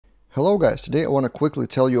Hello guys, today I want to quickly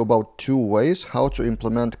tell you about two ways how to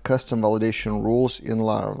implement custom validation rules in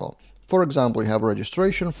Laravel. For example, you have a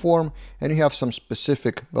registration form and you have some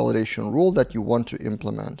specific validation rule that you want to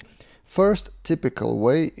implement. First typical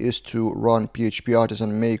way is to run PHP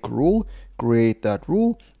artisan make rule, create that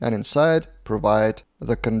rule, and inside provide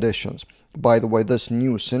the conditions. By the way, this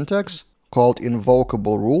new syntax called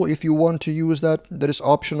invocable rule, if you want to use that is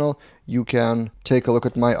optional. You can take a look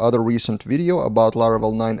at my other recent video about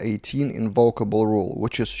Laravel 9.18 invocable rule,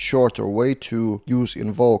 which is shorter way to use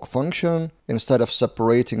invoke function instead of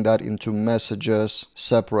separating that into messages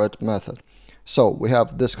separate method. So we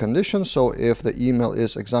have this condition, so if the email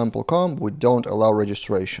is example.com, we don't allow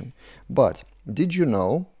registration. But did you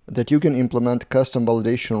know that you can implement custom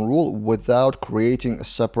validation rule without creating a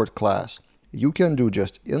separate class? You can do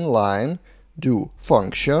just inline, do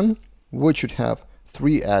function, which should have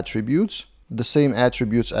three attributes. The same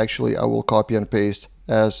attributes actually I will copy and paste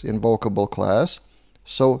as invocable class.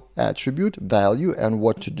 So attribute, value, and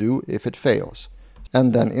what to do if it fails.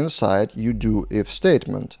 And then inside you do if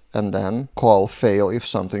statement and then call fail if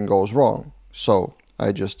something goes wrong. So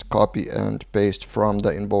I just copy and paste from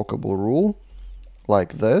the invocable rule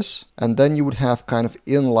like this. And then you would have kind of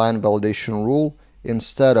inline validation rule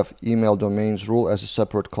instead of email domains rule as a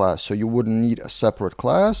separate class. So you wouldn't need a separate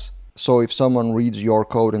class. So if someone reads your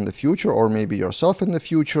code in the future, or maybe yourself in the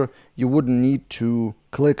future, you wouldn't need to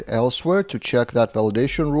click elsewhere to check that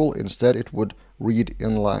validation rule. Instead, it would read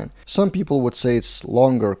inline. Some people would say it's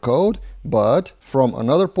longer code, but from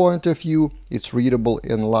another point of view, it's readable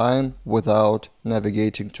inline without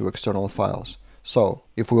navigating to external files. So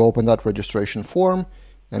if we open that registration form,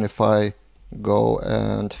 and if I go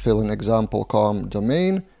and fill in example.com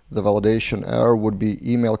domain, the validation error would be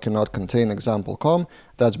email cannot contain example.com.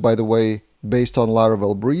 That's, by the way, based on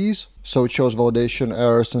Laravel Breeze, so it shows validation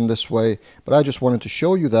errors in this way. But I just wanted to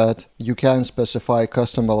show you that you can specify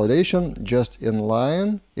custom validation just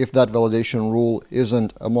inline if that validation rule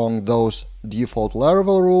isn't among those default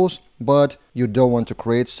Laravel rules, but you don't want to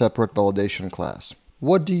create separate validation class.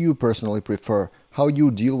 What do you personally prefer? How you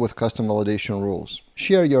deal with custom validation rules?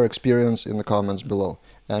 Share your experience in the comments below.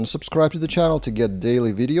 And subscribe to the channel to get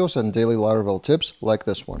daily videos and daily Laravel tips like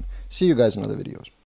this one. See you guys in other videos.